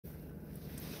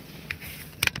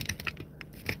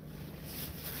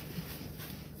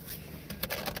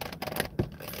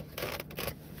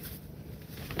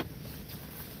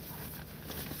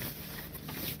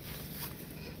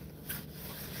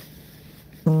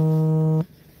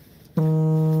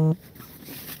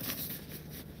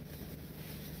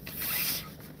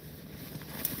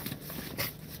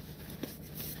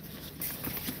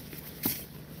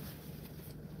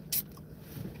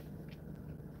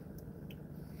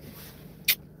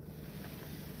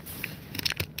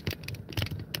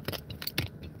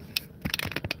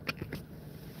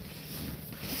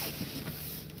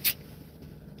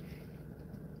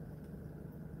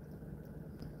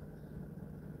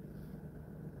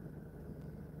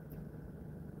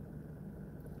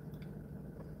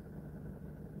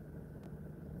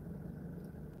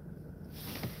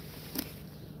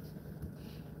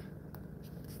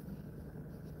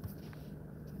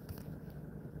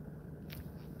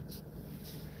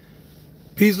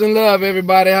Peace and love,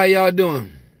 everybody. How y'all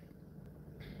doing?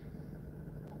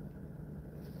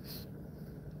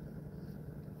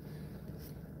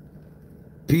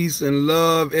 Peace and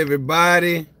love,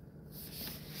 everybody.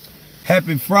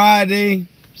 Happy Friday.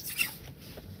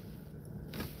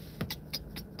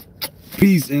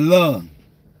 Peace and love.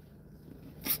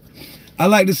 I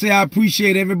like to say I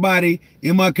appreciate everybody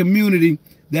in my community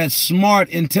that's smart,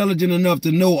 intelligent enough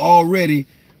to know already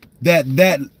that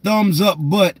thumbs up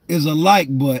butt is a like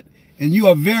butt, and you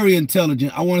are very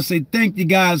intelligent. I want to say thank you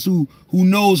guys who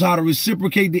knows how to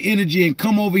reciprocate the energy and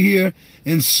come over here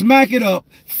and smack it up,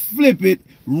 flip it,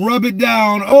 rub it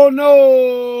down. Oh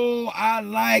no, I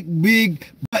like big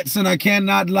butts and I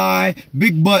cannot lie.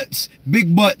 Big butts,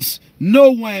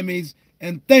 no whammies.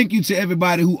 And thank you to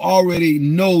everybody who already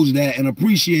knows that and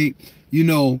appreciate, you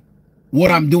know,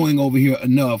 what I'm doing over here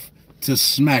enough to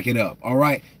smack it up. All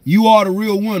right. You are the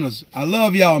real winners. I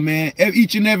love y'all, man.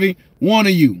 Each and every one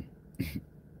of you.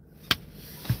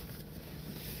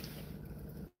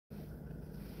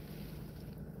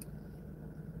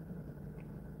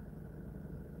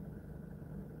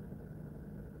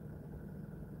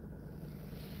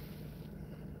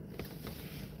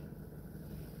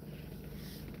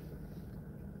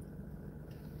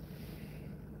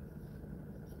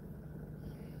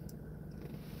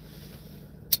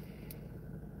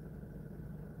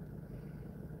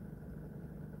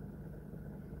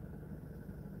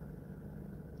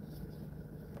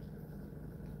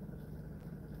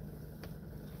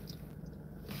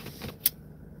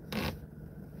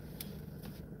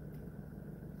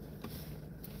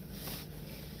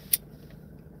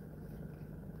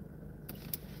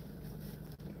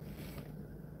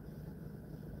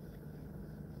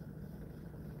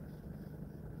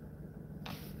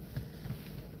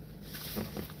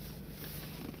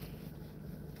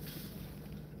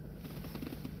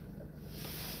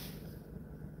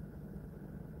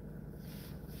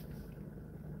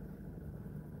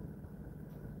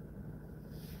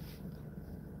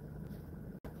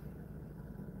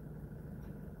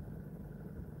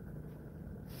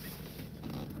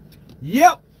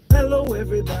 Yep. Hello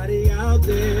everybody out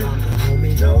there, I'm the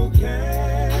homie kNOWCASH.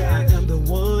 I am the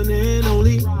one and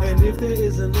only, and if there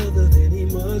is another then he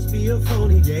must be a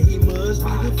phony. Yeah, he must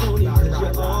be the phony, cause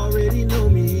you already know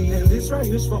me. And this right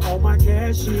here's for all my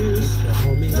cashiers, the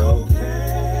homie kNOWCASH.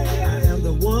 I am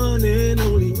the one and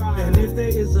only, and if there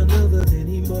is another then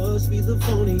he must be the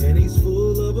phony. And he's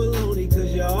full of baloney,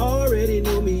 cause you already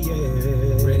know me,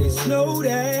 yeah. Ready, slow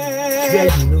that.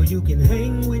 Yeah, you know you can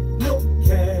hang with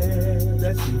kNOWCASH.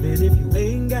 That's even if you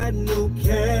ain't got no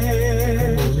cash.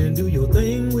 Come on and do your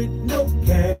thing with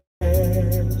kNOWCASH.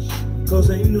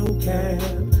 Cause ain't no cap,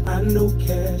 I know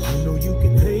cash. You know you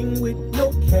can hang with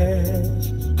kNOWCASH.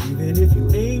 Even if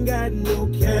you ain't got no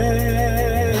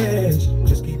cash.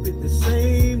 Just keep it the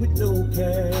same with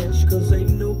kNOWCASH. Cause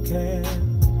ain't no cap,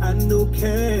 I know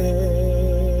cash.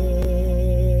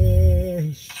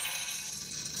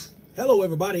 Hello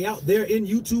everybody out there in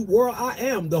YouTube world. I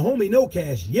am the homie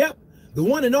kNOWCASH. Yep. The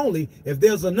one and only. If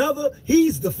there's another,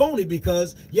 he's the phony,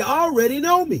 because you already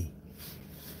know me.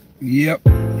 Yep.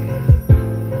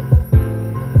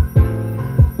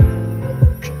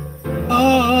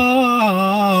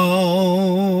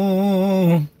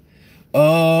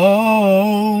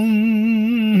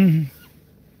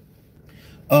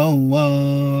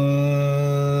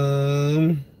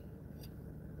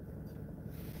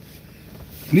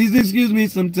 Please excuse me,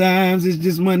 sometimes it's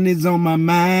just money's on my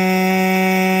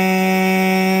mind.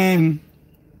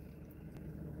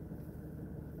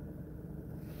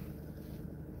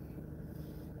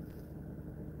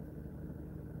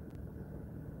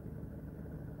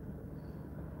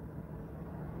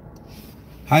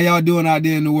 How y'all doing out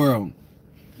there in the world?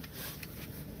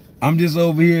 I'm just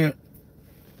over here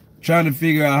trying to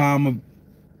figure out how I'm gonna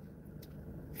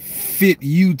fit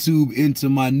YouTube into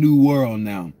my new world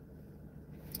now.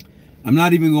 I'm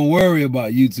not even gonna worry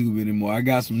about YouTube anymore. I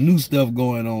got some new stuff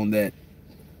going on that,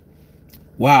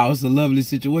 wow, it's a lovely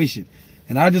situation.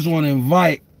 And I just want to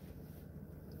invite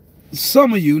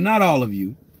some of you, not all of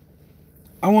you,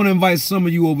 I want to invite some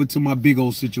of you over to my big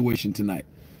old situation tonight.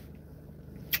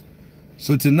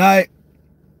 So tonight,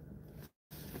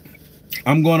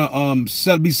 I'm gonna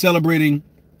be celebrating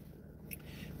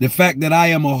the fact that I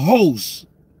am a host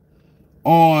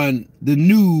on the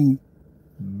new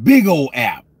big old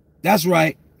app. That's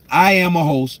right, I am a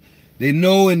host. They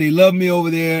know and they love me over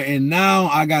there, and now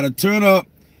I gotta turn up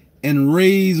and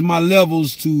raise my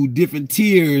levels to different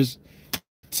tiers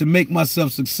to make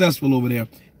myself successful over there.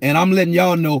 And I'm letting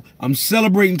y'all know I'm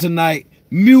celebrating tonight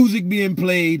music being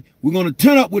played. We're going to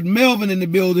turn up with Melvin in the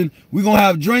building. We're going to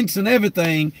have drinks and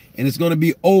everything. And it's going to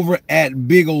be over at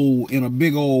Big Old, in a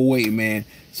big old way, man.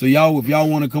 So y'all, if y'all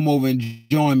want to come over and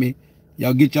join me,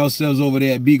 y'all get yourselves over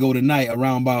there at Big O tonight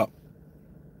around about,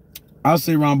 I'll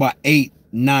say around about 8,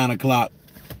 9 o'clock.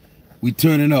 We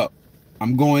turning up.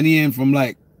 I'm going in from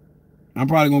like, I'm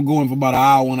probably going to go in for about an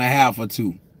hour and a half or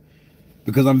two,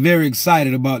 because I'm very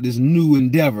excited about this new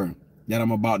endeavor that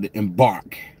I'm about to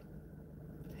embark.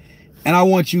 And I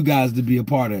want you guys to be a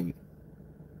part of it.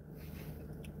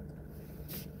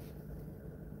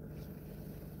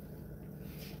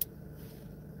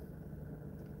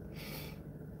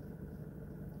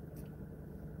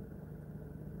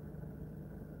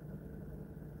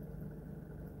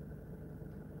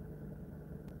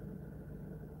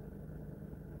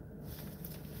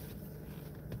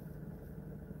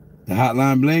 The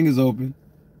hotline bling is open.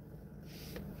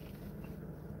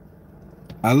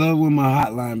 I love when my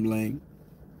hotline bling,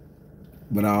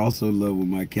 but I also love when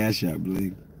my Cash App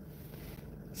bling.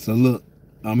 So look,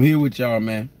 I'm here with y'all,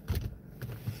 man.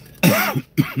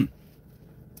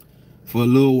 For a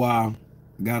little while,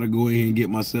 I gotta go in here and get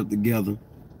myself together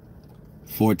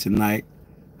for tonight.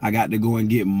 I got to go and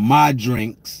get my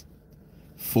drinks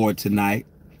for tonight.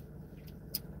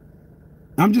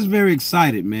 I'm just very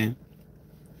excited, man.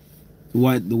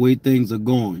 The way things are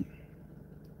going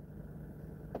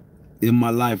in my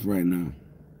life right now.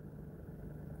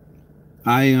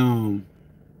 I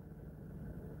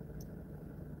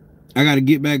got to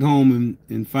get back home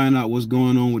and find out what's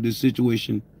going on with this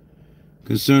situation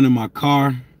concerning my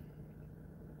car.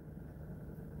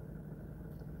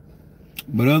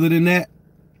 But other than that,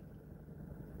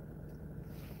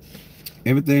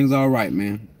 everything's all right,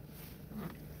 man.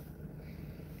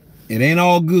 It ain't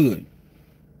all good,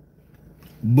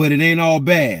 but it ain't all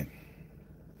bad.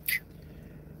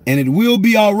 And it will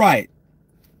be all right,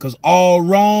 because all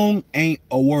wrong ain't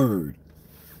a word.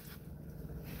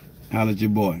 Holla at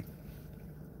your boy.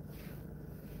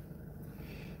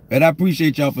 And I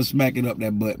appreciate y'all for smacking up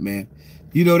that butt, man.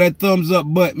 You know, that thumbs up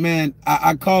butt, man,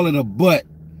 I call it a butt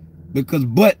because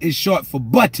butt is short for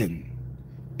button.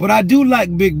 But I do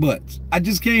like big butts. I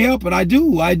just can't help it. I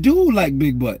do like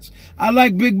big butts. I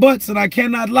like big butts, and I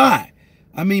cannot lie.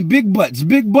 I mean, big butts,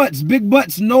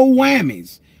 no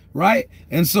whammies, right?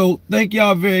 And so thank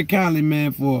y'all very kindly,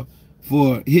 man, for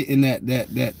hitting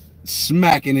that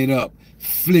smacking it up,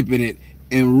 flipping it,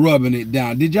 and rubbing it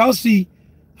down. Did y'all see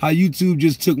how YouTube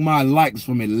just took my likes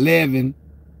from 11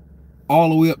 all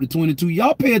the way up to 22?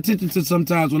 Y'all pay attention to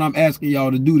sometimes when I'm asking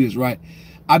y'all to do this, right?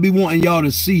 I be wanting y'all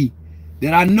to see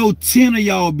that I know 10 of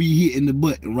y'all be hitting the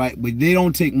button, right? But they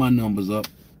don't take my numbers up.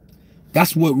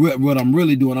 That's what I'm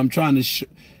really doing. I'm trying to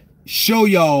show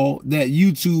y'all that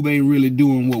YouTube ain't really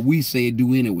doing what we say it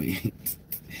do anyway.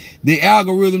 The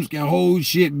algorithms can hold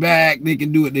shit back. They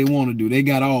can do what they want to do. They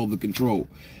got all the control.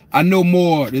 I know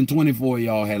more than 24 of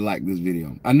y'all had liked this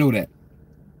video. I know that.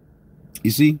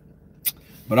 You see?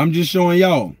 But I'm just showing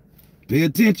y'all. Pay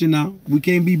attention now. We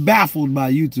can't be baffled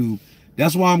by YouTube.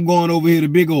 That's why I'm going over here to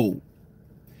Big Old.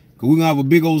 Because we're going to have a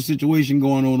big old situation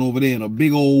going on over there in a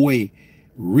big old way.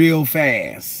 Real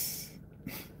fast.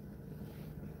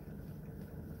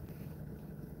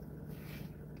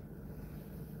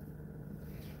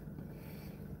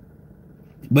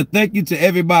 But thank you to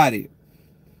everybody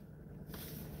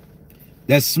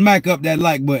that smack up that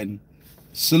like button.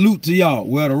 Salute to y'all.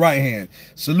 Well, the right hand.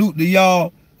 Salute to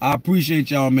y'all. I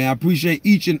appreciate y'all, man. I appreciate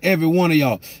each and every one of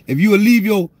y'all. If you would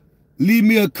leave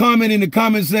me a comment in the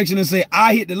comment section and say,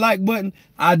 I hit the like button,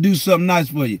 I'll do something nice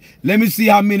for you. Let me see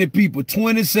how many people,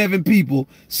 27 people,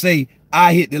 say,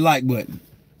 I hit the like button.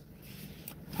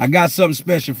 I got something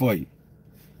special for you.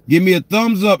 Give me a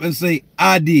thumbs up and say,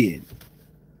 I did.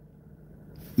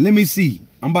 Let me see.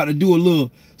 I'm about to do a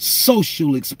little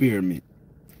social experiment.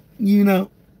 You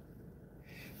know?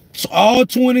 So all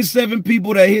 27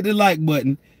 people that hit the like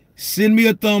button, send me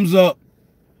a thumbs up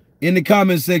in the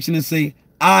comment section and say,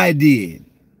 I did.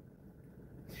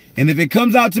 And if it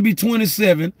comes out to be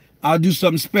 27, I'll do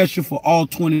something special for all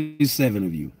 27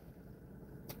 of you.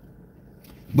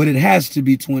 But it has to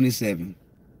be 27.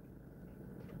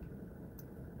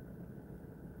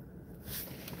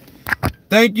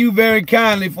 Thank you very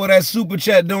kindly for that super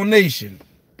chat donation.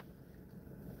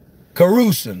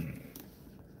 Caruson.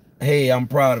 Hey, I'm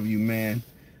proud of you, man.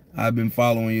 I've been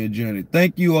following your journey.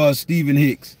 Thank you, Stephen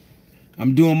Hicks.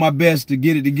 I'm doing my best to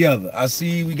get it together. I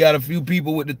see we got a few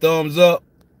people with the thumbs up.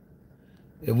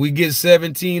 If we get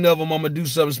 17 of them, I'm going to do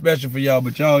something special for y'all.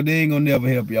 But y'all, they ain't going to never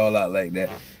help y'all out like that.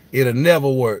 It'll never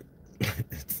work.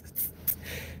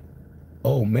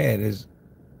 Oh, man, it's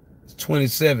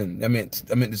 27. I meant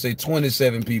to say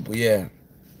 27 people, yeah.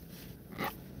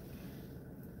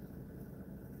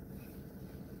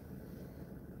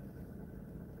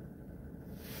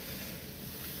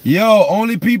 Yo,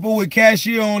 only people with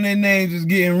cashier on their names is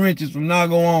getting riches from now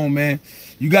go on, man.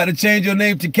 You got to change your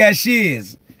name to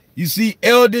cashiers. You see,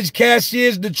 Eldridge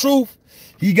Cashiers the truth,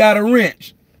 he got a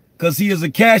wrench because he is a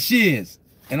cashiers.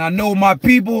 And I know my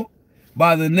people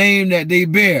by the name that they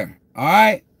bear. All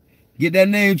right? Get that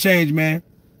name changed, man.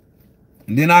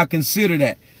 And then I'll consider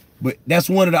that. But that's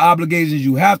one of the obligations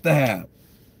you have to have.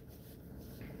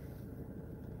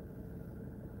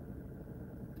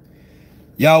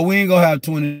 Y'all, we ain't gonna have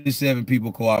 27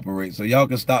 people cooperate, so y'all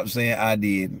can stop saying I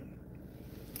did.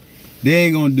 They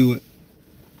ain't gonna do it.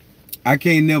 I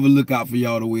can't never look out for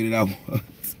y'all the way that I was.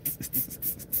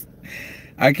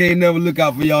 I can't never look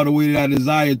out for y'all the way that I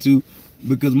desire to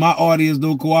because my audience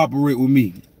don't cooperate with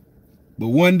me. But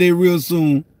one day real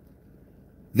soon,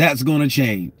 that's gonna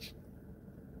change.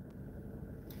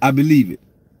 I believe it.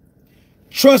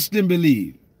 Trust and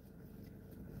believe.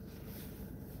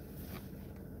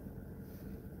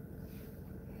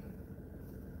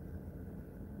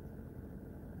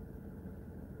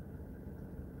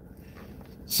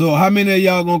 So how many of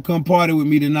y'all gonna come party with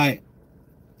me tonight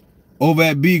over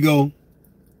at Bigo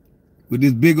with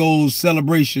this big old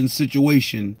celebration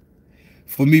situation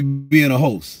for me being a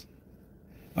host?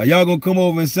 Are y'all gonna come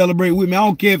over and celebrate with me? I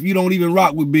don't care if you don't even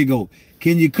rock with Bigo.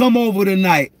 Can you come over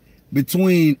tonight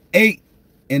between 8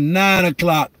 and 9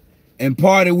 o'clock and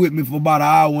party with me for about an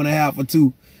hour and a half or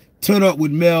two? Turn up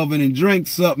with Melvin and drink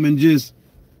something and just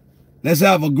let's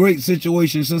have a great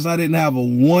situation since I didn't have a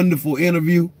wonderful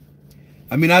interview.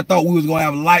 I mean, I thought we was gonna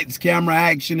have lights, camera,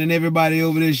 action, and everybody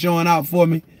over there showing out for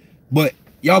me. But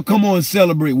y'all come on and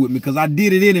celebrate with me because I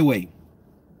did it anyway.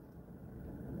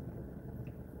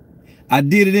 I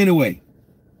did it anyway.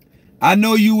 I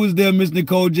know you was there, Miss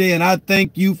Nicole J, and I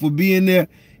thank you for being there,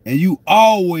 and you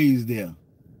always there.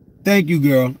 Thank you,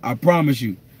 girl. I promise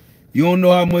you. You don't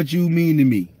know how much you mean to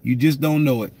me. You just don't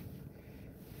know it.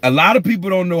 A lot of people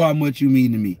don't know how much you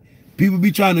mean to me. People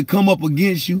be trying to come up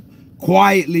against you,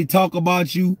 quietly talk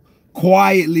about you,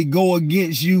 quietly go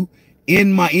against you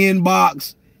in my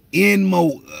inbox, in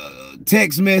my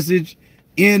text message,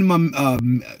 in my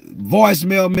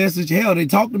voicemail message. Hell, they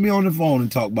talk to me on the phone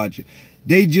and talk about you.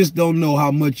 They just don't know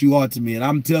how much you are to me. And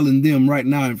I'm telling them right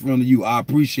now in front of you, I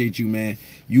appreciate you, man.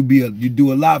 You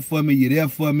do a lot for me. You're there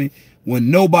for me when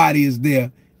nobody is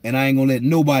there. And I ain't gonna let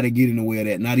nobody get in the way of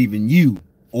that. Not even you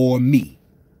or me.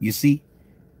 You see?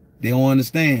 They don't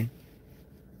understand.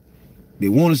 They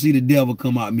want to see the devil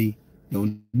come at me.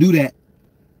 Don't do that.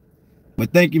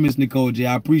 But thank you, Miss Nicole J.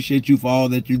 I appreciate you for all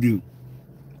that you do.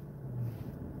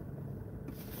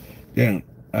 Damn,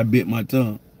 I bit my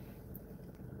tongue.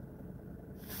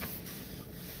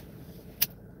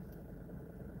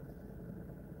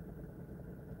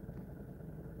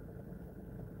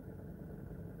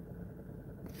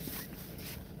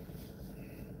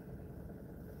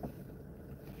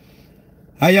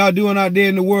 How y'all doing out there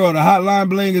in the world? The hotline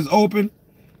bling is open.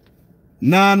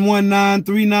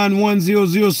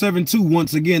 919-391-0072.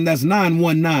 Once again, that's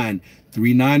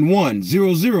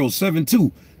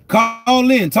 919-391-0072.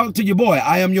 Call in, talk to your boy.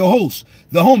 I am your host,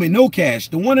 the homie kNOWCASH,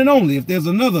 the one and only. If there's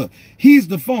another, he's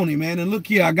the phony, man. And look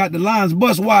here, I got the lines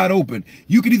bust wide open.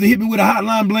 You can either hit me with a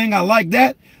hotline bling, I like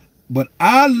that. But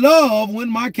I love when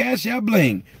my cash out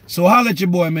bling. So holla at your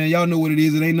boy, man. Y'all know what it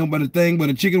is. It ain't no but a thing but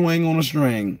a chicken wing on a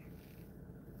string.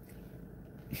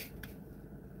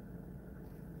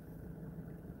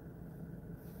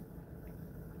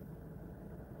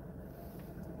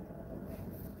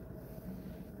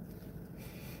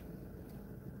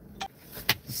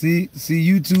 See,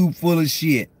 YouTube full of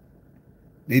shit.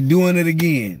 They doing it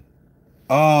again.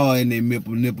 Oh, and they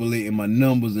manipulating my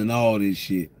numbers and all this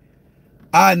shit.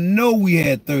 I know we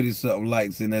had 30-something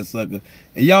likes in that sucker.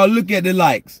 And y'all look at the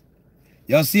likes.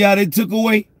 Y'all see how they took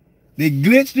away? They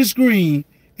glitched the screen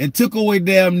and took away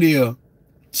damn near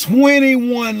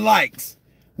 21 likes.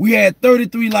 We had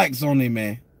 33 likes on there,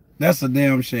 man. That's a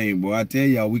damn shame, boy. I tell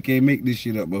y'all, we can't make this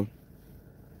shit up, bro.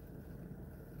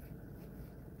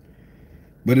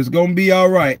 But it's gonna be all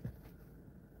right.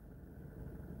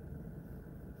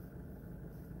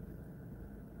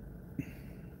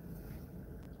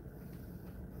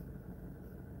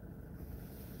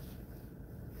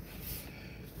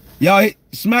 Y'all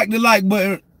smack the like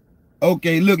button.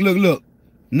 Okay, look.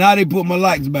 Now they put my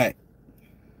likes back.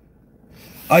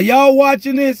 Are y'all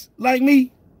watching this like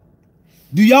me?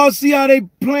 Do y'all see how they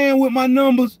playing with my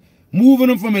numbers? Moving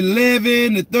them from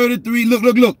 11 to 33.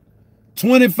 Look.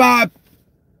 25.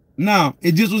 Now,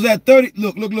 it just was at 30.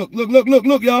 Look,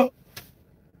 y'all.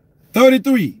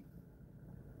 33,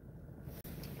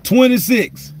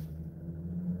 26,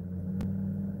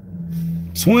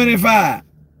 25,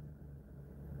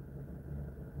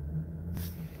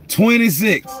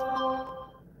 26.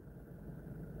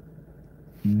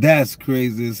 That's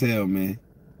crazy as hell, man.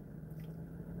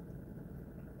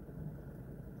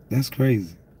 That's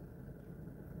crazy.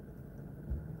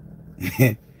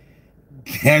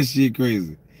 That shit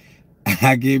crazy.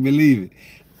 I can't believe it.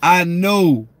 I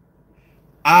know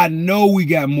we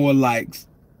got more likes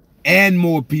and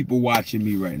more people watching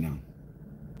me right now.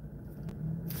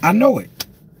 I know it.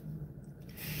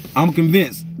 I'm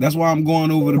convinced. That's why I'm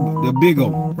going over the big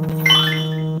O.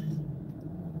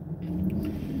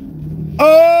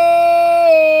 Oh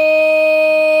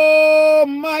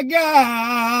my God.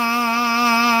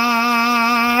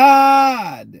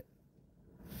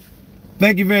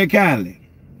 Thank you very kindly.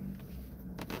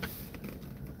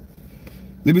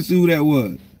 Let me see who that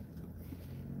was.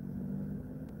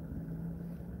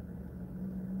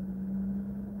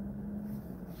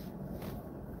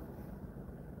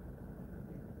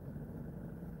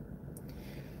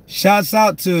 Shouts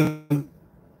out to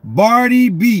Barty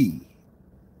B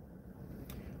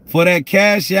for that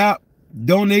cash out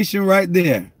donation right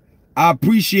there. I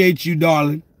appreciate you,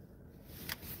 darling.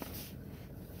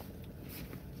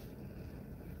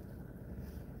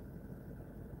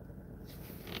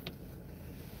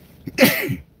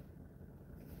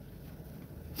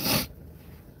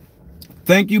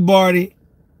 Thank you, Barty.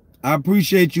 I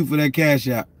appreciate you for that cash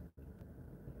out.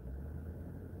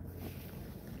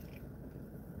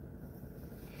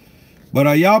 But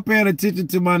are y'all paying attention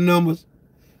to my numbers?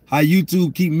 How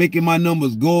YouTube keep making my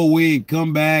numbers go away and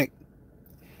come back.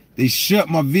 They shut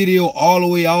my video all the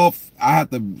way off. I have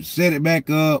to set it back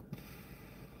up.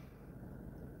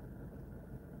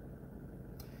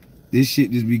 This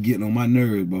shit just be getting on my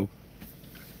nerves, bro.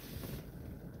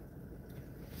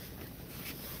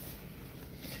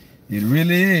 It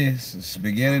really is. It's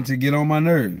beginning to get on my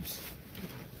nerves.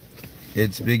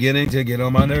 It's beginning to get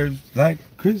on my nerves like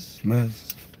Christmas.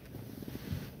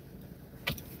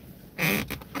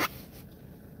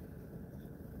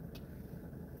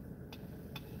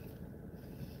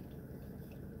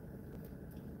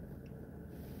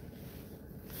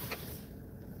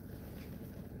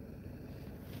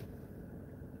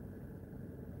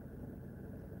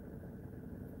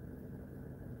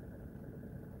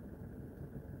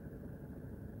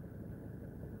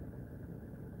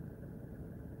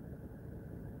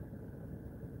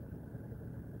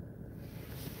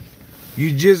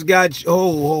 You just got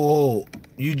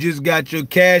you just got your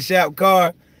cash out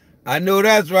card. I know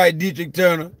that's right, Dietrich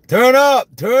Turner. Turn up,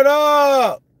 turn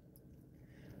up.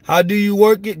 How do you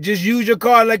work it? Just use your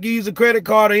card like you use a credit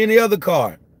card or any other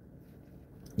card.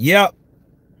 Yep.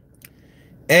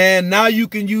 And now you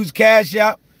can use Cash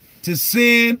App to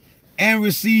send and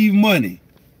receive money.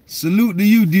 Salute to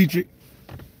you, Dietrich.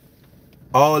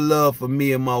 All love for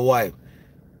me and my wife.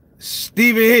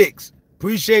 Stephen Hicks,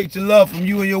 appreciate your love from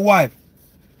you and your wife.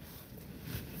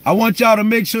 I want y'all to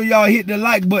make sure y'all hit the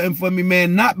like button for me,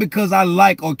 man. Not because I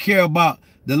like or care about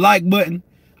the like button.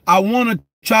 I want to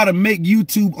try to make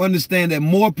YouTube understand that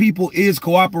more people is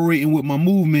cooperating with my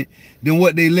movement than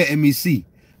what they letting me see.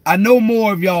 I know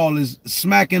more of y'all is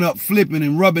smacking up, flipping,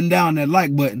 and rubbing down that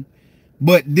like button,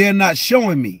 but they're not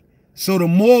showing me. So the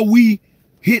more we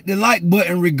hit the like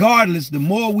button, regardless, the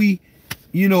more we,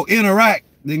 interact,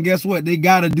 then guess what? They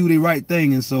got to do the right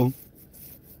thing. And so,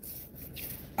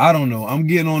 I don't know. I'm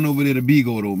getting on over there to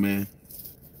Bigo, though, man.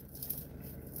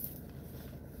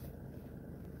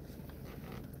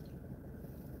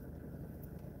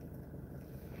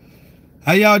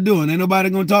 How y'all doing? Ain't nobody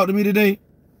gonna talk to me today?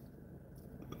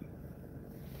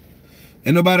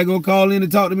 Ain't nobody gonna call in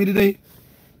and talk to me today?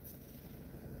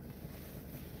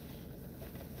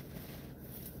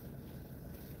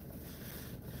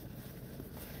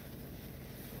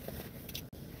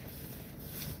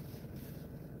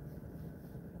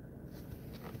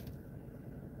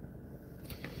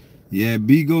 Yeah,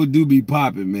 Bigo do be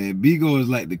popping, man. Bigo is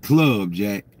like the club,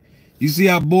 Jack. You see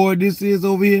how bored this is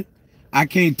over here? I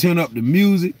can't turn up the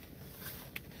music.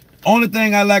 Only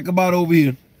thing I like about over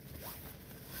here,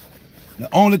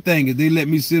 the only thing is they let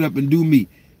me sit up and do me,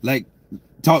 like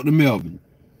talk to Melvin.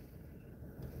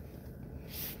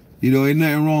 Ain't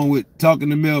nothing wrong with talking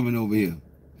to Melvin over here.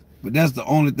 But that's the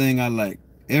only thing I like.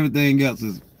 Everything else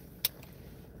is...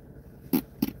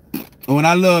 Oh, and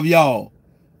I love y'all.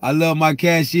 I love my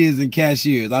cashiers and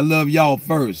cashiers. I love y'all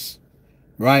first,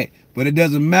 right? But it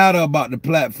doesn't matter about the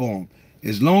platform.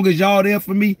 As long as y'all there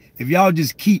for me, if y'all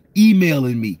just keep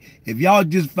emailing me, if y'all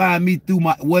just find me through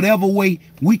my whatever way,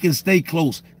 we can stay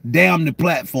close. Damn the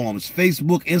platforms,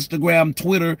 Facebook, Instagram,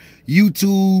 Twitter,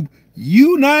 YouTube,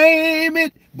 you name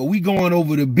it. But we going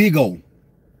over the big O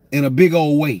in a big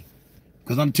old way,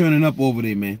 because I'm turning up over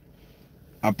there, man.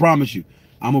 I promise you,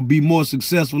 I'm going to be more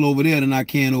successful over there than I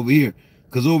can over here,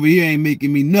 because over here ain't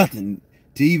making me nothing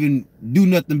to even do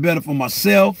nothing better for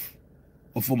myself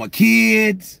or for my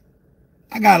kids.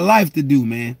 I got life to do,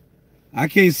 man. I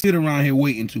can't sit around here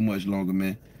waiting too much longer,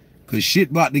 man, because shit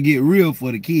about to get real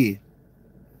for the kid.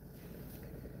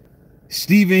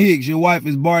 Stephen Hicks, your wife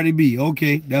is Barty B.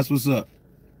 Okay, that's what's up.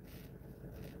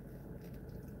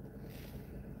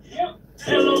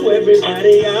 Hello,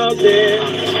 everybody out there.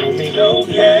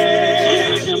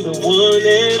 kNOWCASH. I'm the one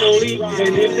and only.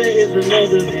 And if there is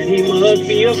another, then he must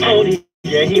be a phony.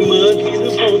 Yeah, he must be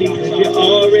the phony, because you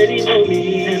already know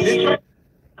me. And this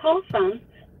Call from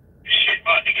shit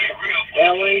about to get real.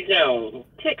 Ellen Jones.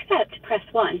 to accept, press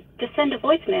 1. To send a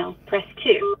voicemail, press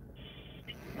 2.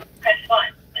 Press 1.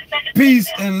 Peace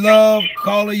and love.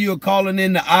 Caller, you're calling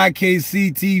in to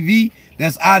IKC TV.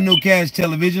 That's IKNOWCASH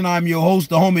Television. I'm your host,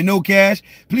 the homie kNOWCASH.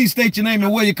 Please state your name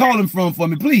and where you're calling from for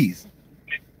me, please.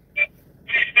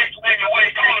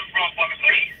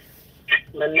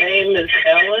 My name is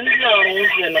Ellen Jones,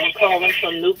 and I'm calling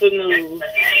from Newport News,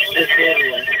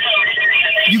 Virginia.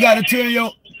 You got to turn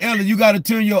your, Ellen, you got to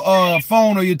turn your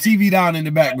phone or your TV down in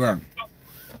the background.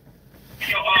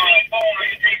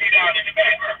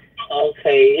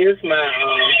 Okay, here's my,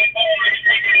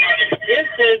 this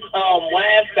is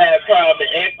Wi-Fi probably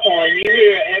echoing. You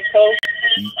hear echo?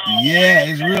 Yeah,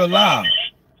 it's real loud.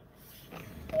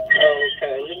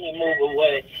 Okay, let me move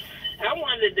away. I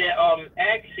wanted to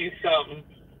ask you something.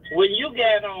 When you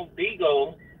got on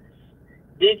Bigo,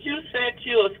 did you set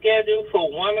you a schedule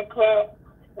for 1 o'clock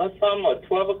or something, or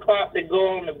 12 o'clock to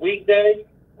go on the weekday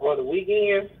or the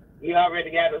weekends? You already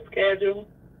got a schedule?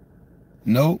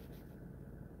 Nope.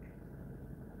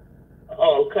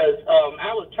 Oh, because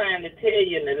I was trying to tell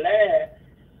you in the lab,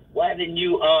 why didn't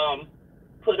you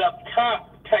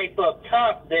type up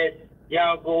top that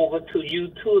y'all go over to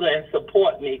YouTube and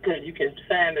support me, because you can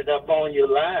sign it up on your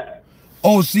live.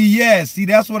 Oh, see,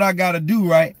 that's what I got to do,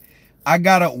 right? I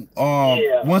got to,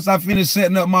 once I finish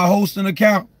setting up my hosting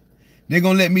account, they're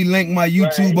going to let me link my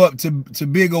YouTube up to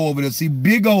Bigo over there. See,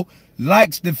 Bigo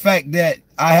likes the fact that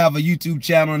I have a YouTube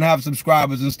channel and have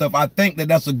subscribers and stuff. I think that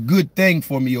that's a good thing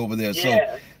for me over there. So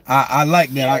I like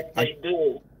that. They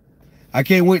do. I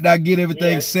can't wait till I get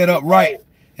everything set up right.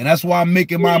 And that's why I'm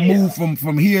making my move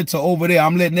from here to over there.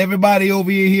 I'm letting everybody over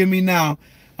here hear me now.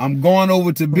 I'm going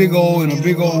over to Big O in a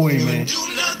big old way, man.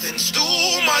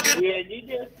 Yeah, you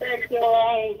just set your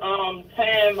own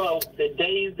time of the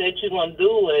days that you're going to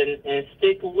do and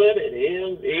stick with it.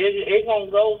 It's going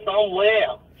to go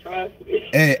somewhere. Trust me.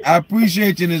 Hey, I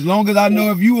appreciate you. And as long as I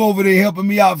know if you over there helping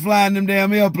me out flying them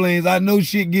damn airplanes, I know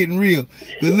shit getting real.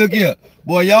 Because look here,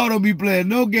 boy, y'all don't be playing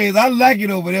no games. I like it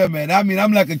over there, man. I mean,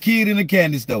 I'm like a kid in a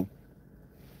candy store.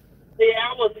 Yeah,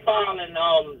 I was following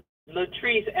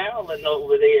Latrice Allen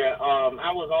over there.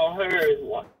 I was on hers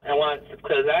once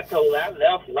because I told her I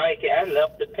left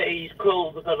the page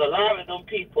closed, because a lot of them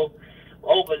people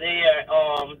over there,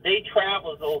 they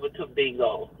travels over to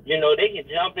Bigo. You know, they can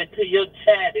jump into your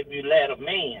chat if you let them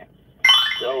in.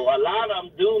 So a lot of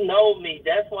them do know me.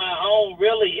 That's why I don't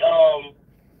really, I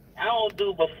don't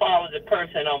do but follow the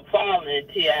person I'm following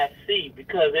until I see,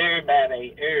 because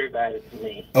everybody to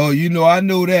me. Oh, you know, I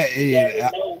know that.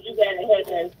 Yeah. You gotta have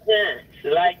that sense.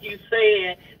 Like you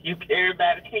said,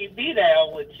 everybody can't be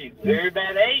down with you.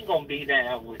 Everybody ain't gonna be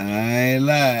down with you. I ain't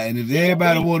lying. If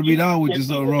everybody want to be down with you,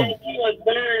 something wrong. If you a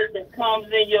bird that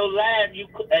comes in your life, you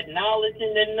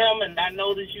acknowledging them, and I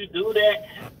know that you do that,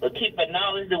 but keep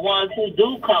acknowledging the ones who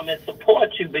do come and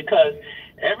support you, because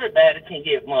everybody can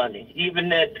get money, even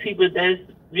the people that's,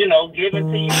 you know,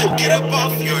 giving to you. Get up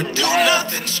off your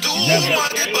do-nothing stool, my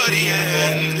good buddy,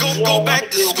 and go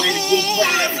back to school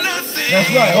if nothing. That's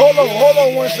right. Hold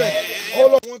on 1 second.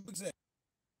 Hold on 1 second.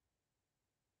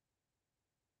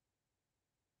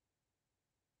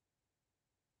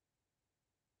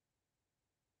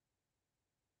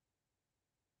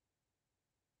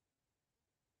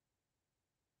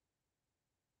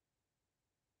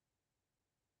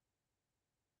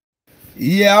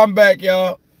 Yeah, I'm back,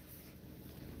 y'all.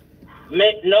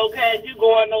 kNOWCASH, you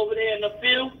going over there in a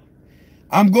few?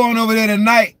 I'm going over there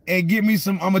tonight and get me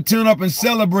some. I'm gonna turn up and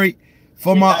celebrate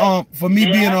for my for me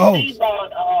being a host.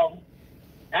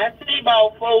 I see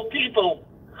about 4 people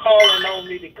calling on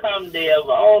me to come there,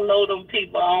 but I don't know them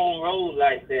people on road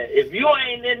like that. If you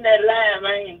ain't in that live,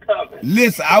 I ain't coming.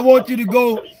 Listen, I want you to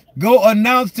go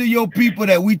announce to your people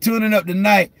that we tuning up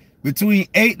tonight between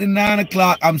 8 and 9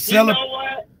 o'clock. I'm selling. You know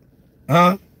what?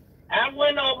 Huh? I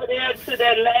went over there to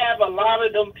that lab. A lot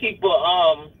of them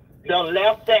people done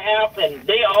left the app, and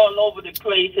they all over the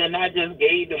place, and I just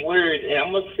gave the word. And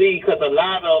I'm going to see, because a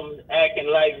lot of them acting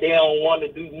like they don't want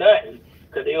to do nothing,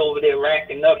 because they over there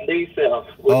racking up themselves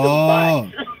with the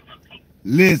bots.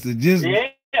 Listen, just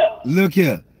look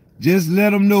here. Just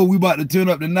let them know we about to turn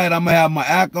up tonight. I'm going to have my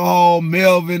alcohol,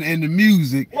 Melvin, and the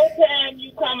music. What time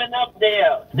you coming up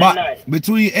there tonight?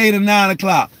 Between 8 and 9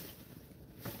 o'clock.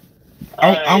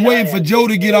 I'm waiting for Joe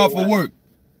to get off of work.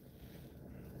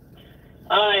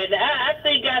 All right, I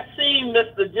think I've seen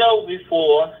Mr. Joe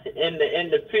before in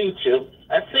the future.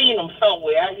 I seen him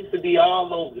somewhere. I used to be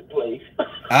all over the place.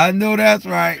 I know that's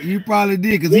right. You probably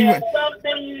did, because some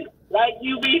things, like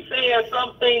you be saying,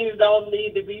 some things don't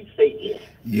need to be said.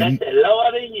 That's the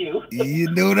Lord in you.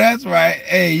 You know that's right.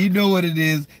 Hey, you know what it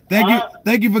is.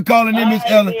 Thank you for calling in, Miss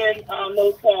Ellen.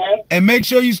 No time. And make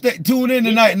sure you tune in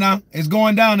tonight now. It's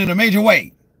going down in a major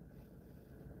way.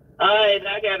 All right,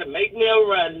 I got to make me a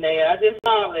run there. I just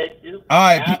holler at you. All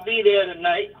right. I'll be there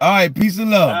tonight. All right, peace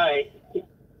and love. All right.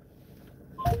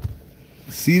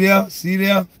 See there? See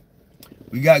there?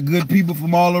 We got good people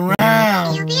from all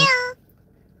around.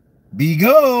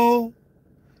 Bigo.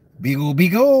 Bigo,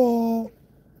 Bigo.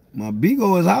 My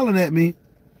Bigo is hollering at me.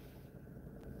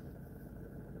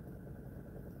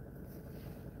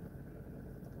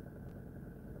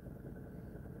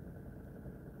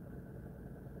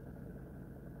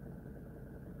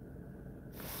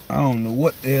 I don't know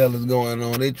what the hell is going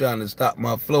on. They trying to stop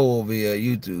my flow over here,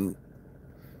 YouTube.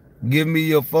 Give me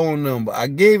your phone number. I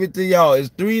gave it to y'all. It's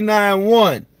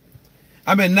 391.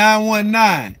 I mean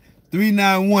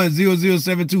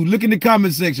 919-391-0072. Look in the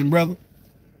comment section, brother.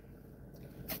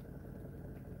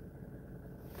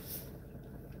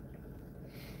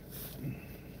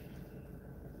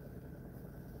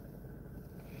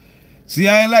 See,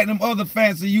 I ain't like them other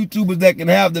fancy YouTubers that can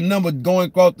have the number going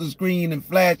across the screen and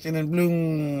flashing and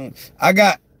blue. I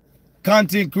got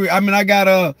content creators. I mean, I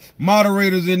got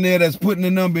moderators in there that's putting the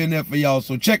number in there for y'all.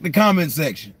 So check the comment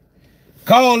section.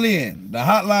 Call in. The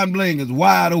hotline bling is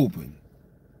wide open.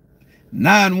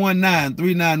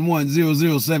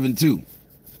 919-391-0072.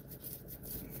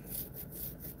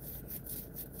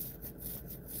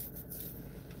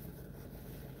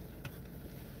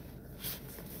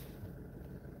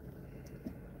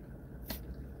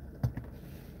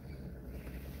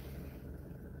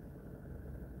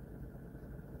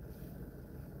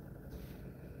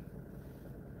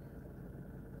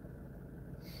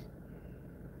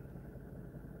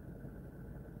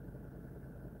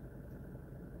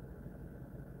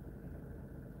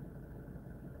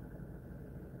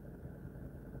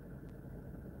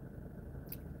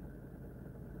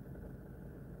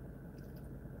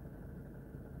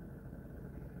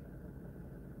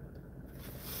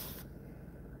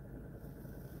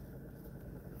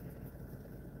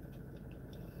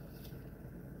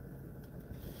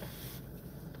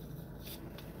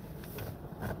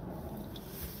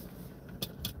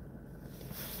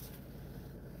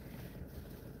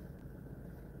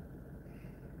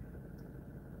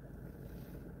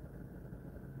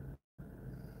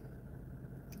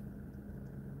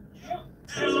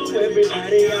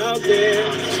 Everybody out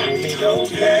there,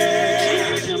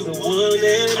 kNOWCASH. I'm the one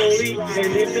and only,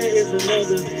 and if there is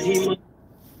another, then he must.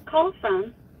 Call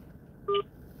from.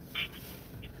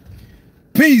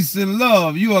 Peace and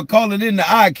love. You are calling in the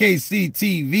IKC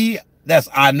TV. That's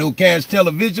IKNOWCASH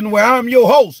Television, where I'm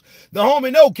your host, the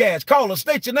homie kNOWCASH. Caller,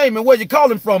 state your name and where you're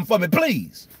calling from for me,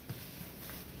 please.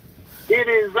 It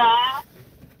is I.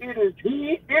 It is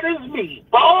he. It is me.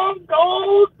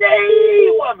 Bongo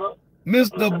Day Weather.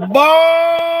 Mr.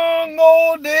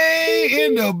 Bongo Day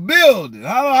in the building.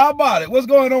 How about it? What's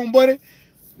going on, buddy?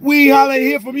 We holler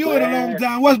hear from you in a long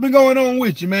time. What's been going on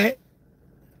with you, man?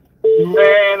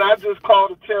 Man, I just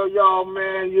called to tell y'all,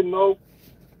 man, you know,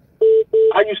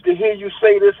 I used to hear you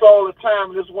say this all the time,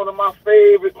 and it's one of my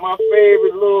favorite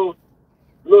little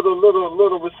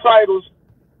recitals.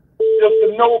 Just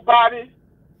to nobody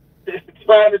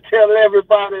trying to tell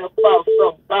everybody about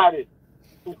somebody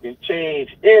who can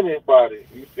change anybody.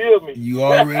 You feel me? You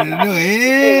already know.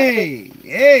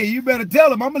 Hey, you better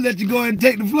tell him. I'm gonna let you go ahead and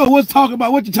take the floor. What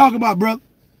you talking about, brother?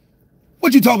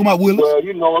 What you talking about, Willis? Well,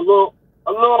 you know, a little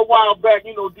while back,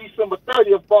 you know, December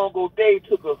 30th, Bongo Day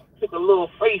took a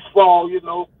little face fall, you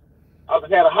know. I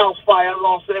had a house fire,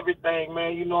 lost everything,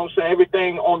 man. You know what I'm saying?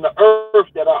 Everything on the earth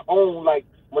that I own, like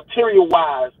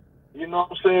material-wise, You know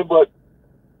what I'm saying? But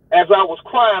as I was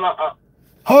crying,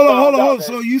 hold on.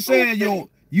 So you saying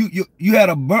you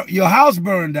had your house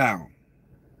burned down?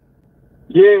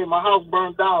 Yeah, my house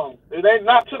burned down. It ain't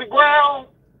not to the ground,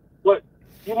 but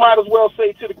you might as well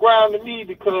say to the ground to me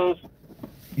because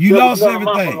you lost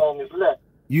everything. Left.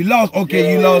 You lost. Okay,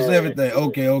 yeah. You lost everything.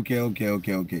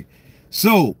 Okay.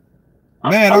 So,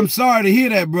 man, I'm sorry to hear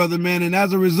that, brother, man. And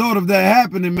as a result of that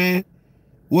happening, man,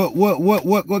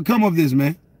 what come of this,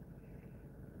 man?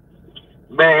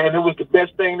 Man, it was the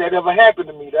best thing that ever happened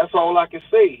to me. That's all I can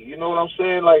say. You know what I'm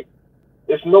saying? Like,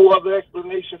 there's no other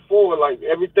explanation for it. Like,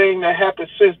 everything that happened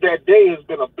since that day has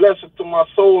been a blessing to my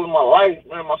soul and my life,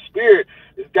 man. My spirit,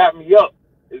 it's got me up.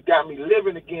 It's got me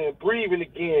living again, breathing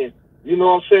again. You know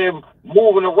what I'm saying?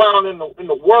 Moving around in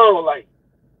the world, like,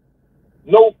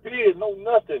 no fear, no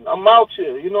nothing. I'm out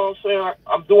here. You know what I'm saying?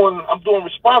 I'm doing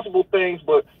responsible things,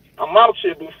 but I'm out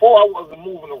here. Before I wasn't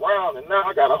moving around, and now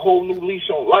I got a whole new leash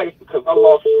on life because I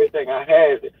lost everything I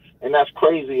had, and that's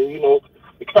crazy. And you know,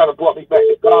 it kind of brought me back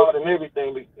to God and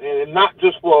everything, and not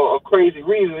just for a crazy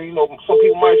reason. You know, some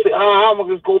people might say, I'm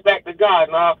gonna just go back to God.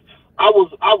 Now, I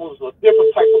was a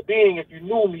different type of being. If you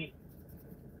knew me,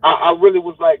 I really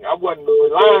was like, I wasn't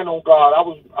relying on God.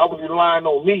 I was relying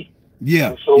on me.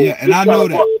 Yeah, and I know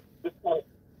that.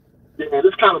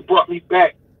 This kind of brought me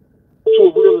back to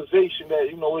a realization that,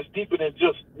 you know, it's deeper than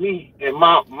just me and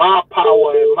my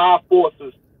power and my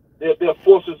forces. They're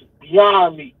forces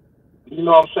beyond me. You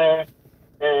know what I'm saying?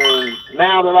 And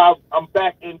now that I'm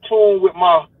back in tune with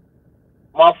my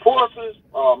forces,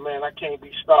 oh man, I can't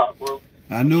be stopped, bro.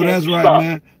 I know that's right,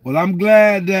 man. Well, I'm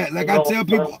glad that, like I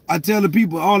tell the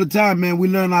people all the time, man, we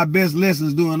learn our best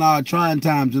lessons during our trying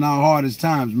times and our hardest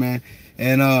times, man.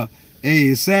 And hey,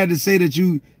 it's sad to say that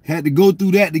you had to go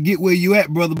through that to get where you at,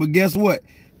 brother. But guess what?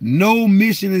 No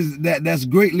mission is that's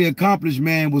greatly accomplished,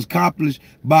 man, was accomplished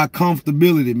by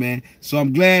comfortability, man. So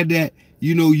I'm glad that,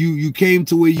 you know, you came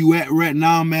to where you at right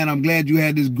now, man. I'm glad you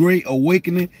had this great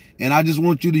awakening, and I just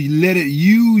want you to let it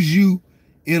use you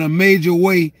in a major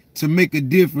way to make a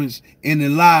difference in the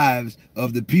lives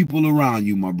of the people around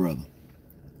you, my brother.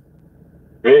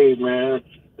 Hey, man.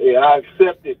 Hey, I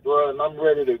accept it, bro, and I'm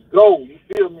ready to go. You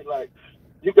feel me? Like,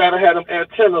 you got to have them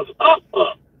antennas up.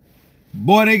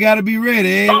 Boy, they got to be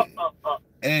ready, eh?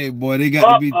 Hey, boy, they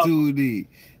got to be tuned in.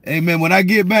 Hey, man, when I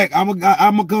get back, I'm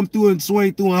gonna come through and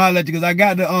swing through and holler at you, because I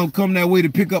got to come that way to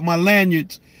pick up my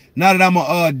lanyards. Now that I'm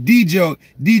a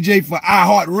DJ for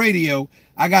iHeartRadio,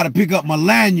 I got to pick up my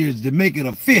lanyards to make it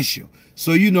official.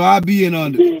 So, you know, I'll be in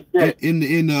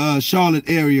the Charlotte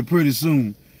area pretty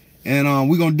soon. And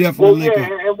we're going to definitely link up.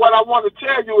 And what I want to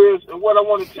tell you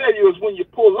is, when you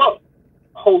pull up,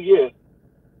 oh yeah,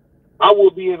 I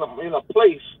will be in a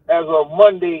place as of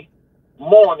Monday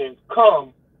morning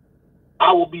come.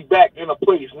 I will be back in a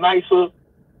place nicer,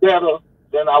 better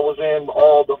than I was in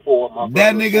all before, my brother.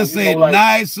 That nigga say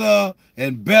nicer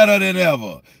and better than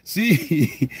ever.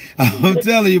 See, I'm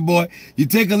telling you, boy, you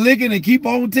take a licking and keep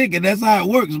on ticking. That's how it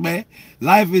works, man.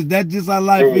 That's just how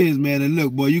life is, man. And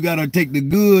look, boy, you got to take the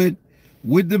good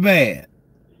with the bad.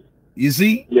 You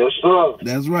see? Yes, sir.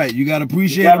 That's right. You got to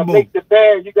appreciate them both. You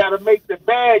got to make the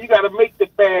bad. You got to make the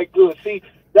bad good. See,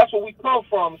 that's where we come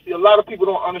from. See, a lot of people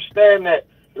don't understand that.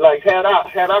 Like, had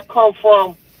I come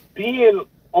from being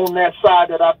on that side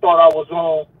that I thought I was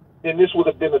on, then this would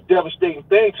have been a devastating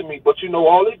thing to me. But, you know,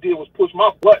 all it did was push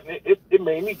my button. It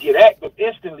made me get active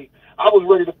instantly. I was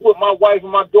ready to put my wife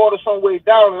and my daughter somewhere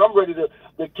down, and I'm ready to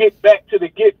get back to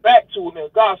it.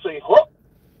 And God say, hold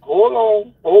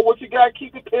on. Hold what you got.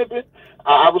 Keep it pimping.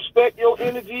 I respect your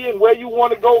energy and where you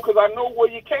want to go, because I know where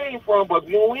you came from, but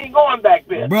you know, we ain't going back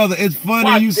there. Brother, it's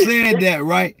funny you said that,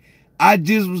 right? I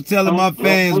just was telling my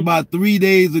fans about 3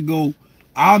 days ago,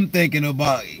 I'm thinking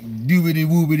about doobity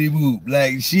woobity whoop.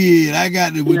 Like, shit, I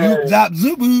got the whoop zop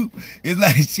zoop whoop. It's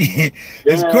like, shit,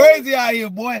 it's crazy out here,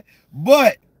 boy.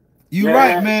 But you're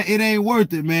right, man. It ain't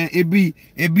worth it, man. It be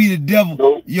the devil.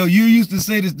 Nope. Yo, you used to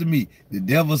say this to me. The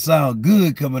devil sound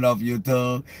good coming off your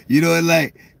tongue. You know,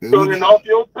 like off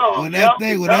your tongue. When that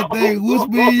thing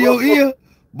whisper in your ear,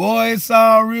 boy, it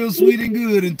sound real sweet and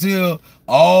good until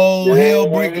all hell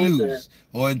break loose,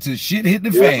 or until shit hit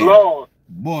the fan. Lord.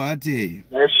 Boy, I tell you.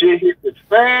 That shit hit the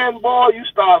fan, boy. You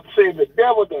start saying the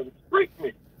devil done freak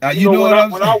me. You know what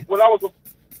I'm saying? When I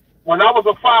was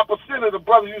a 5%, the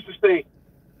brothers used to say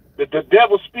that the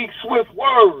devil speaks swift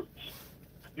words.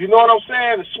 You know what I'm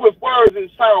saying? The swift words,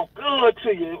 it sound good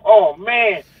to you. Oh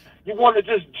man, you want to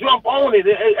just jump on it.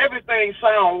 Everything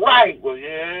sound right. Well,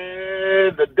 yeah,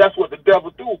 that's what the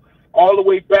devil do. All the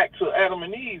way back to Adam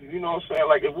and Eve. You know what I'm saying?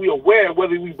 Like, if we aware,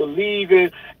 whether we believe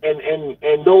in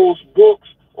those books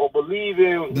or believe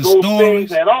in The those stories.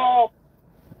 things at all,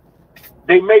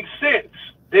 they make sense.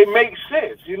 They make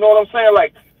sense. You know what I'm saying?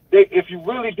 Like, if you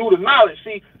really do the knowledge,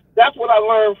 see, that's what I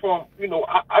learned from, you know,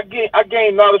 I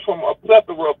gain knowledge from a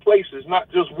plethora of places,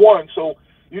 not just one. So,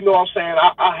 you know what I'm saying?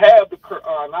 I have the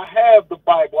Quran, I have the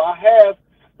Bible, I have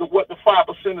what the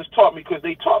 5%ers taught me, because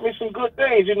they taught me some good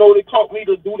things. You know, they taught me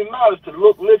to do the knowledge, to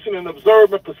look, listen, and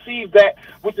observe and perceive that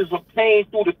which is obtained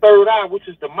through the third eye, which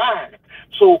is the mind.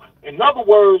 So, in other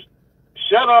words,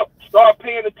 shut up, start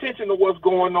paying attention to what's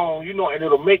going on, you know, and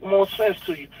it'll make more sense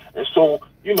to you. And so,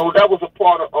 you know, that was a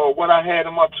part of what I had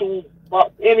in my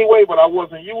toolbox anyway, but I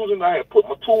wasn't using. I had put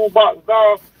my toolbox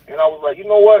down, and I was like, you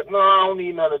know what? No, I don't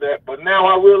need none of that. But now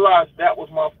I realized that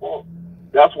was my fault.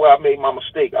 That's where I made my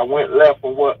mistake. I went left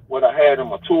from what I had in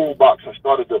my toolbox and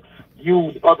started to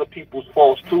use other people's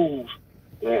false tools.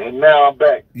 And now I'm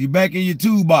back. You back in your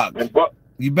toolbox. And,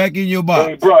 you back in your box.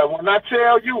 Hey, bro, when I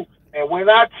tell you,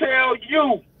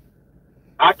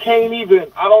 I can't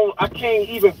even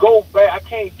go back. I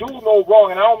can't do no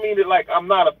wrong. And I don't mean it like I'm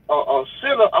not a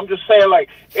sinner. I'm just saying, like,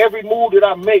 every move that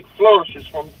I make flourishes.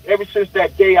 From ever since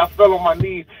that day I fell on my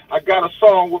knees. I got a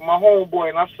song with my homeboy,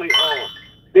 and I say,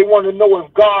 they want to know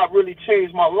if God really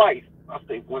changed my life. I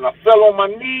say, when I fell on my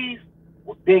knees,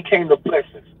 well, then came the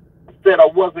blessings. I said I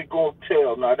wasn't going to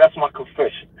tell. Now, that's my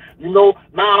confession. You know,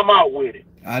 now I'm out with it.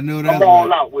 I know that. I'm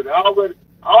all out with it. I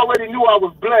already knew I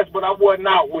was blessed, but I wasn't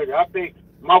out with it. I think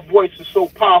my voice is so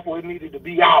powerful, it needed to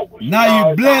be out. Now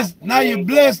you're blessed. Now you're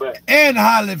blessed and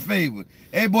highly favored.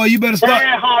 Hey, boy, you better start.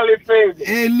 And highly favored.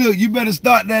 Hey, look, you better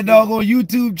start that doggone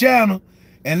YouTube channel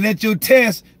and let your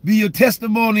test be your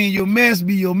testimony and your mess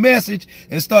be your message,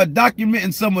 and start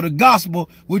documenting some of the gospel,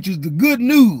 which is the good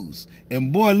news.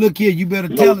 And boy, look here, you better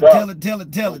tell it till the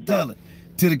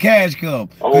cash come.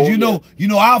 Because you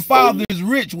know our Father is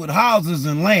rich with houses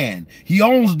and land. He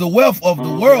owns the wealth of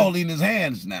the world in his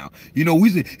hands now. You know,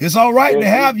 it's all right to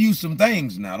have you some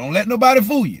things now. Don't let nobody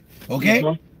fool you. Okay?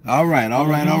 All right.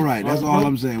 That's all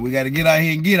I'm saying. We got to get out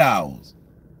here and get ours.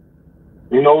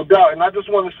 You know, doubt. And I just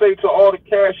want to say to all the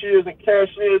cashiers and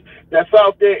cashiers that's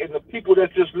out there, and the people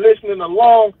that's just listening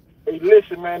along, hey,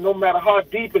 listen, man, no matter how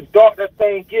deep and dark that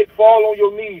thing get, fall on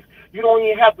your knees. You don't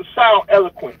even have to sound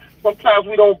eloquent. Sometimes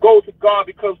we don't go to God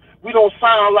because we don't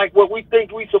sound like what we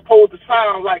think we supposed to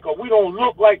sound like, or we don't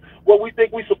look like what we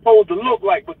think we supposed to look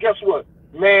like. But guess what,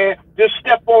 man? Just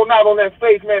step on out on that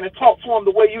face, man, and talk to him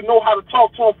the way you know how to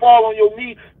talk to him. Fall on your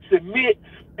knees, submit,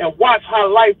 and watch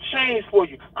how life changed for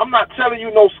you. I'm not telling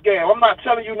you no scam. I'm not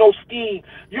telling you no scheme.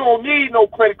 You don't need no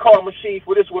credit card machine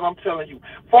for this, what I'm telling you.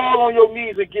 Fall on your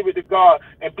knees and give it to God,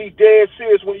 and be dead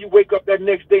serious when you wake up that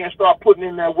next day and start putting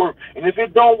in that work. And if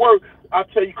it don't work, I'll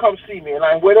tell you, come see me,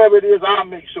 and whatever it is, I'll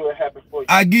make sure it happens for you.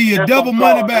 I give you double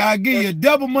money back. I give you a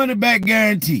double money back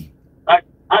guarantee.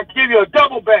 I give you a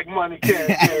double back money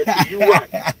guarantee. You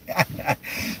right.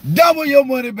 Double your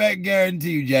money back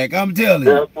guarantee, Jack. I'm telling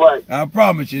you. That's right. I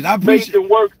promise you. I appreciate faith and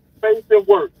work. Faith and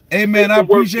work. Hey, man, I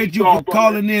appreciate you for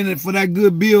calling in and for that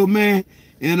good bill, man.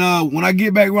 And when I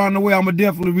get back around the way, I'm going to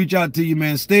definitely reach out to you,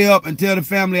 man. Stay up and tell the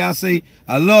family I say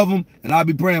I love them, and I'll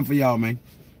be praying for y'all, man.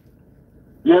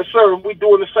 Yes, sir. We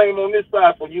doing the same on this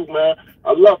side for you, man.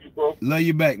 I love you, bro. Love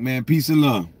you back, man. Peace and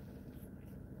love.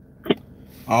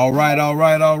 All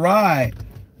right.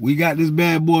 We got this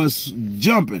bad boy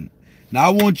jumping. Now, I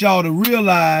want y'all to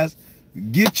realize,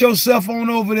 get yourself on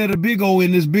over there to Big O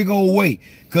in this big old way,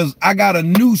 because I got a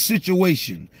new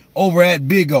situation over at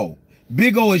Big O.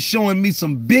 Big O is showing me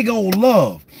some big old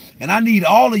love, and I need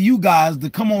all of you guys to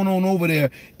come on over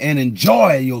there and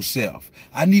enjoy yourself.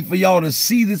 I need for y'all to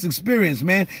see this experience,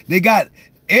 man. They got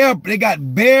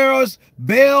bears,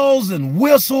 bells, and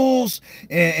whistles,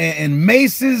 and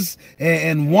maces,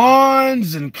 and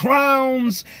wands, and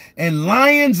crowns, and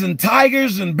lions, and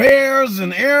tigers, and bears,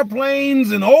 and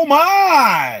airplanes, and oh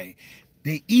my!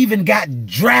 They even got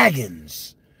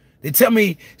dragons. They tell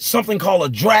me something called a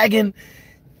dragon.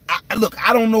 Look,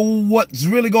 I don't know what's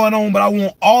really going on, but I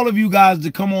want all of you guys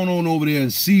to come on over there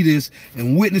and see this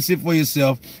and witness it for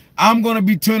yourself. I'm going to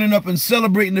be turning up and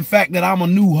celebrating the fact that I'm a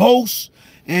new host.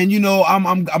 And, you know,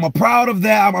 I'm proud of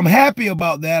that. I'm happy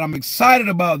about that. I'm excited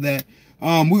about that.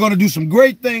 We're going to do some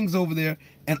great things over there.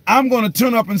 And I'm going to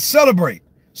turn up and celebrate.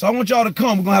 So I want y'all to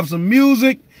come. We're going to have some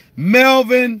music,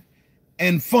 Melvin,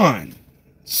 and fun.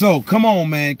 So come on,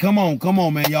 man. Come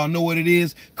on, man. Y'all know what it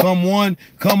is. Come one,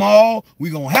 come all.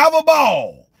 We're going to have a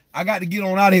ball. I got to get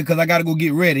on out of here because I got to go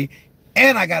get ready.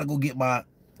 And I got to go get my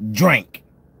drink.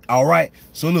 All right.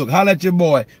 So look, holla at your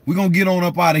boy. We're going to get on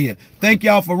up out of here. Thank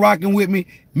y'all for rocking with me.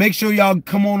 Make sure y'all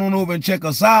come on over and check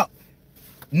us out.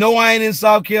 No, I ain't in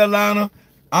South Carolina.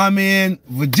 I'm in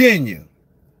Virginia.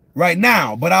 right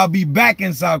now, but I'll be back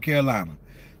in South Carolina.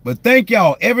 But thank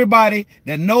y'all, everybody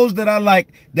that knows that I like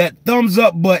that thumbs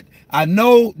up butt. I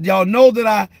know y'all know that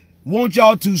I want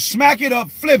y'all to smack it up,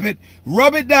 flip it,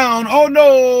 rub it down. Oh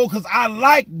no, because I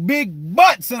like big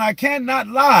butts and I cannot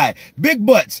lie. Big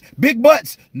butts,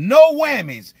 no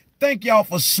whammies. Thank y'all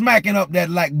for smacking up that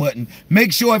like button.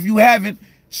 Make sure if you haven't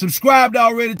subscribed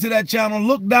already to that channel,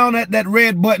 look down at that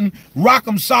red button, rock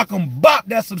 'em, sock 'em, bop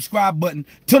that subscribe button,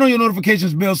 turn on your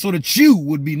notifications bell so that you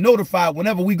would be notified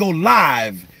whenever we go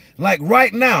live, like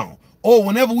right now, or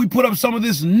whenever we put up some of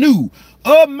this new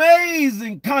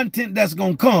amazing content that's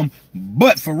gonna come.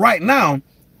 But for right now,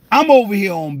 I'm over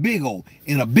here on Big O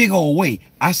in a big old way.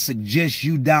 I suggest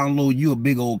you download you a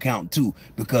Big O account too,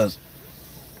 because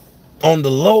on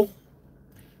the low,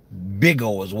 Big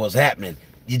O is what's happening.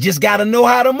 You just got to know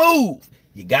how to move.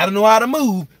 You got to know how to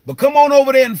move. But come on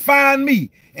over there and find me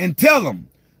and tell them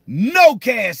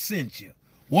kNOWCASH sent you.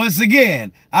 Once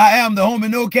again, I am the homie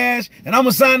kNOWCASH, and I'm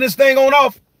going to sign this thing on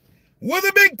off with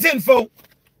a big 10-4.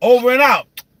 Over and out.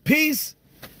 Peace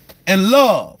and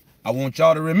love. I want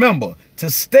y'all to remember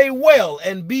to stay well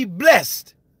and be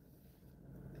blessed.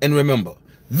 And remember,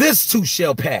 this too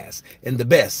shall pass, and the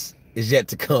best is yet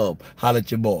to come. Holla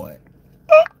at your boy.